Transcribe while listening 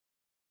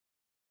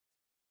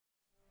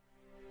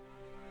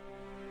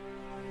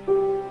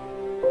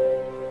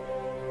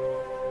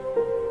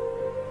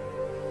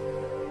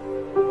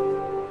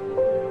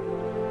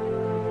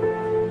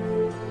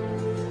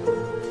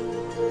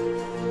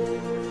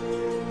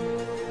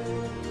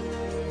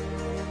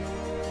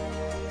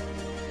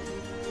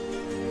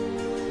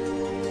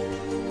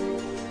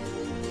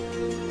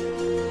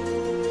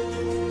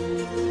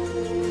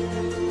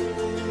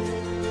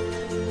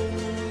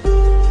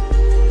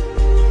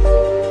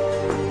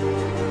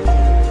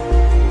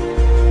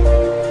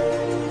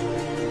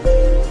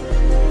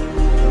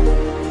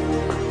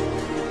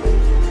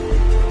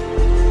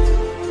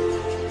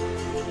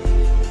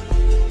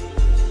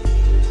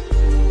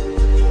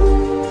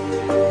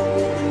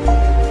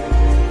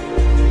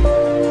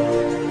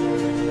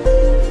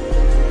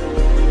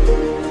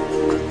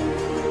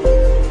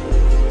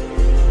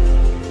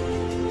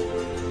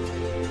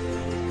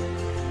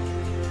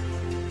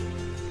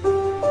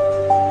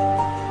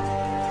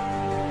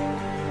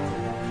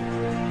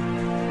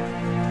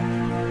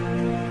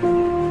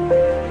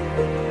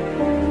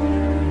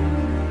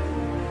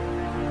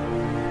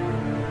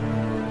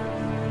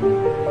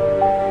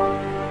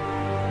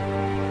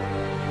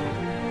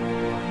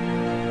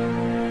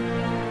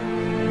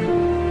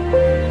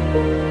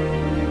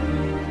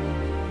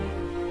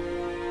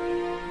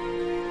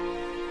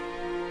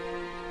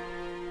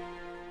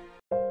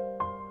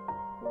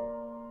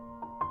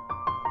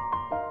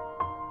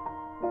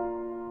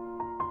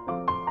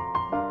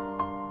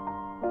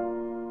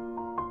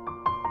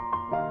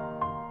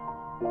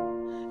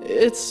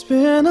It's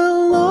been a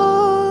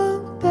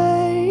long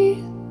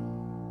day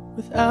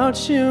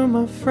without you,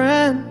 my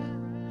friend,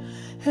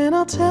 and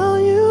I'll tell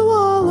you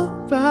all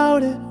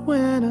about it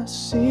when I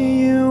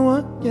see you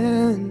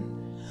again.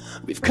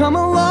 We've come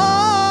a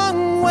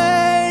long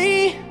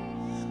way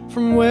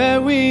from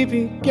where we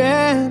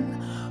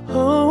began.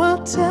 Oh,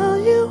 I'll tell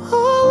you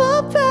all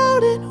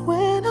about it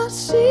when I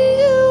see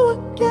you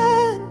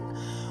again.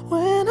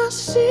 When I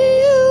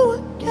see you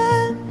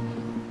again.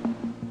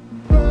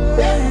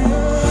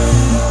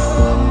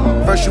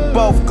 First you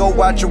both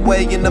go out your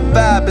way and the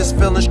vibe is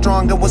feeling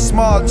stronger. What's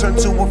small turn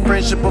to a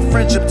friendship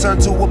turn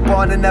to a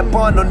bond, and that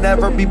bond will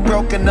never be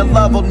broken. The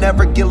love will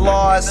never get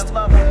lost.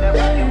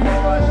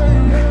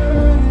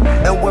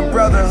 And when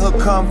brotherhood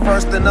come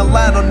first, then the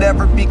line will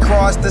never be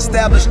crossed.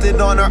 Established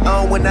it on our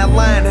own when that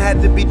line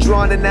had to be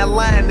drawn, and that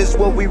line is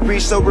what we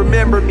reach. So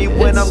remember me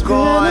when I'm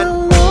gone. It's been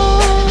a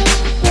long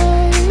way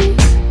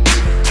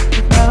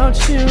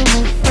without you,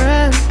 my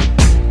friend,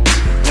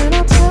 and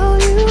I'll tell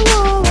you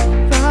all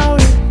about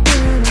it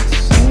when I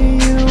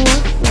see you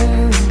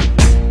again.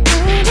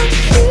 When I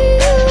see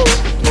you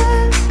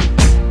again.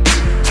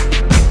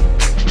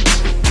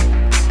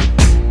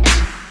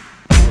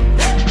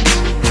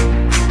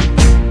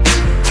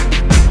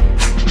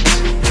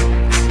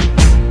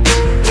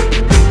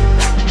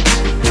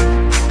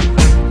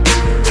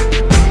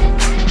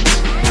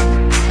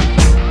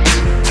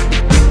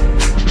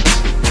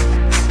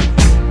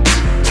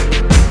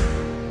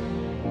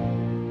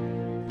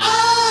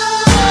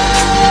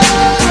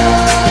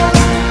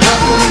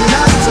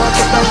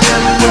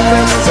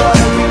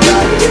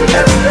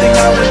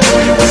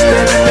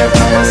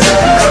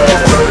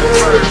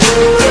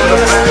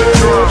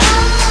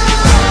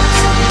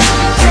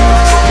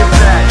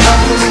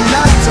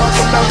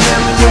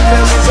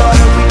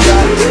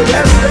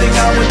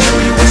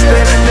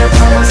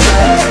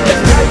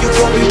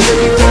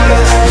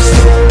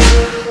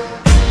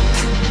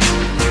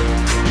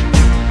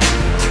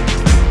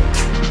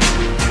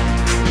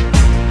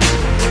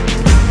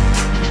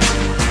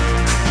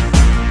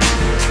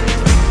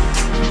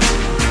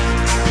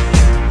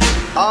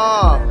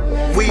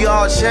 We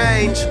all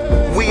change,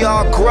 we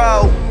all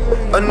grow,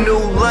 a new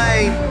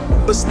lane,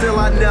 but still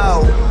I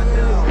know.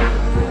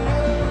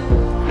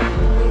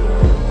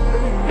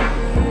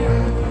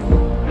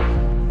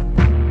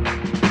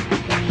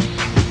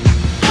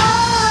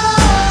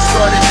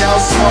 Started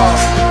out small,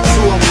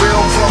 to a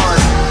real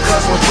bond,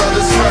 cause we're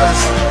brothers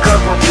first,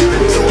 cause we're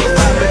keeping to it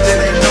live and it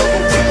ain't over,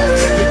 we gon'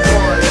 keep it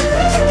going.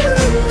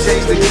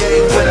 Change the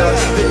game without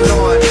even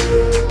knowing.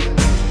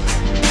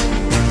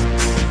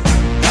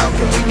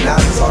 Not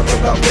talk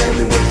about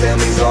family when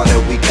family's all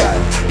that we got.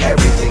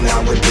 Everything I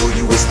went through,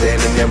 you were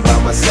standing there by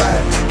my side,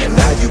 and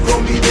now you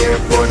gon' be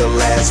there for the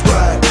last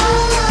ride.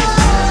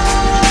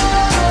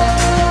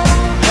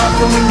 How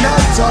can we not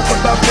talk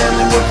about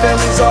family when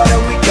family's all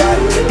that we got?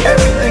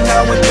 Everything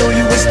I went through,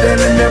 you were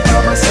standing there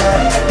by my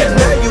side, and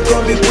now you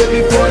gon' be with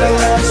me for the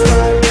last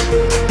ride.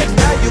 And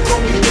now you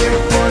gon' be there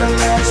for the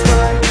last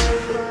ride.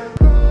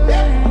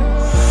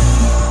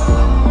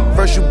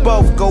 First you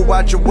both go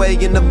out your way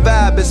and the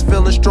vibe is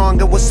feeling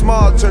stronger. What's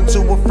small turn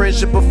to a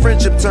friendship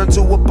turn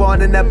to a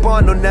bond, and that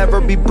bond will never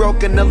be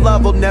broken. The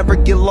love will never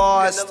get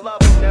lost.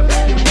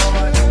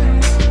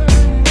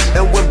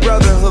 And when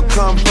brotherhood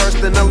come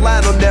first, then the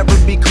line will never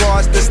be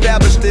crossed.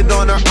 Established it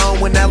on our own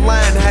when that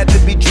line had to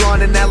be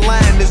drawn, and that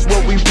line is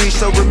what we reach.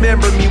 So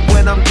remember me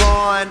when I'm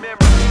gone.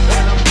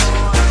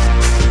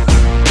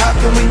 How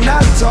can we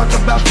not talk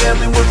about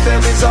family when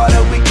family's all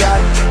that we got?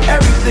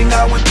 Everything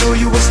I went through,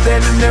 you were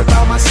standing there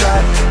by my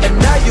side, and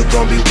now you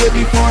gon' be with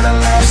me for the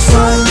last So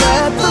ride.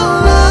 let the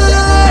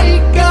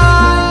light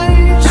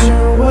guide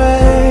your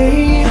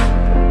way.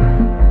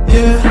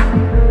 Yeah.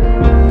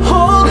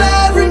 Hold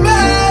every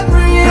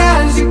memory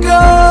as you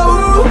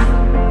go,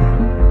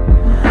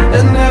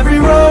 and every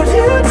road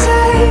you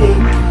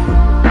take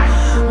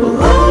will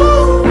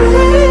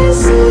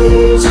always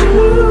lead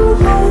you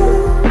home.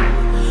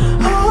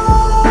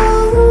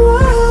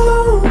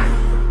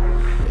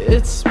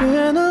 It's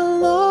been a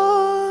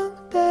long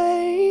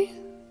day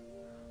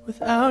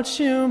without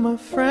you, my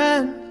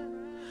friend,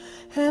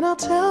 and I'll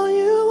tell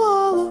you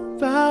all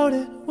about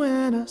it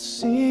when I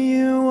see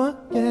you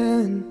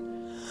again.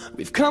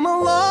 We've come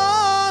a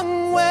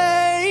long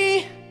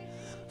way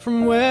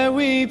from where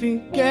we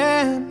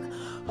began.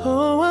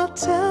 Oh, I'll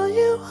tell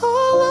you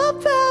all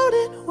about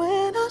it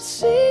when I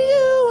see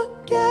you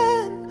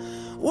again.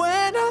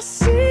 When I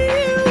see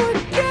you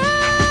again.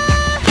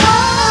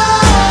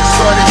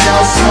 Started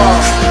out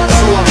small,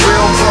 to a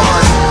real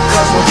bond,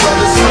 cause we're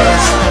brothers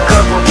first,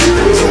 cause we're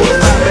keeping to it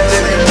live and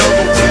it ain't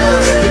over, we gon'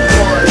 keep it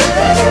going.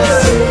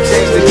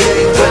 Change the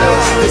game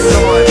without even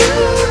knowing.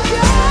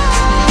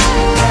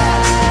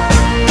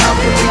 How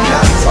can we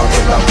not talk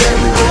about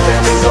family when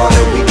family's all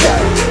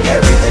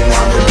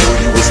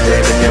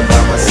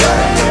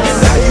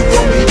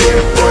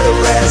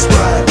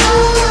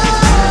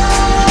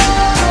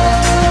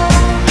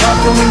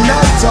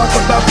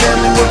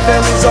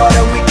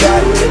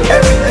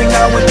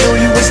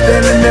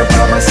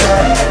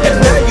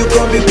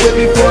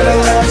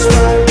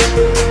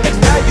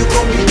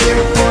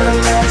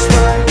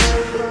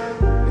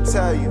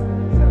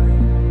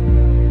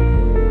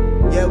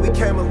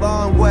a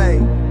long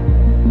way.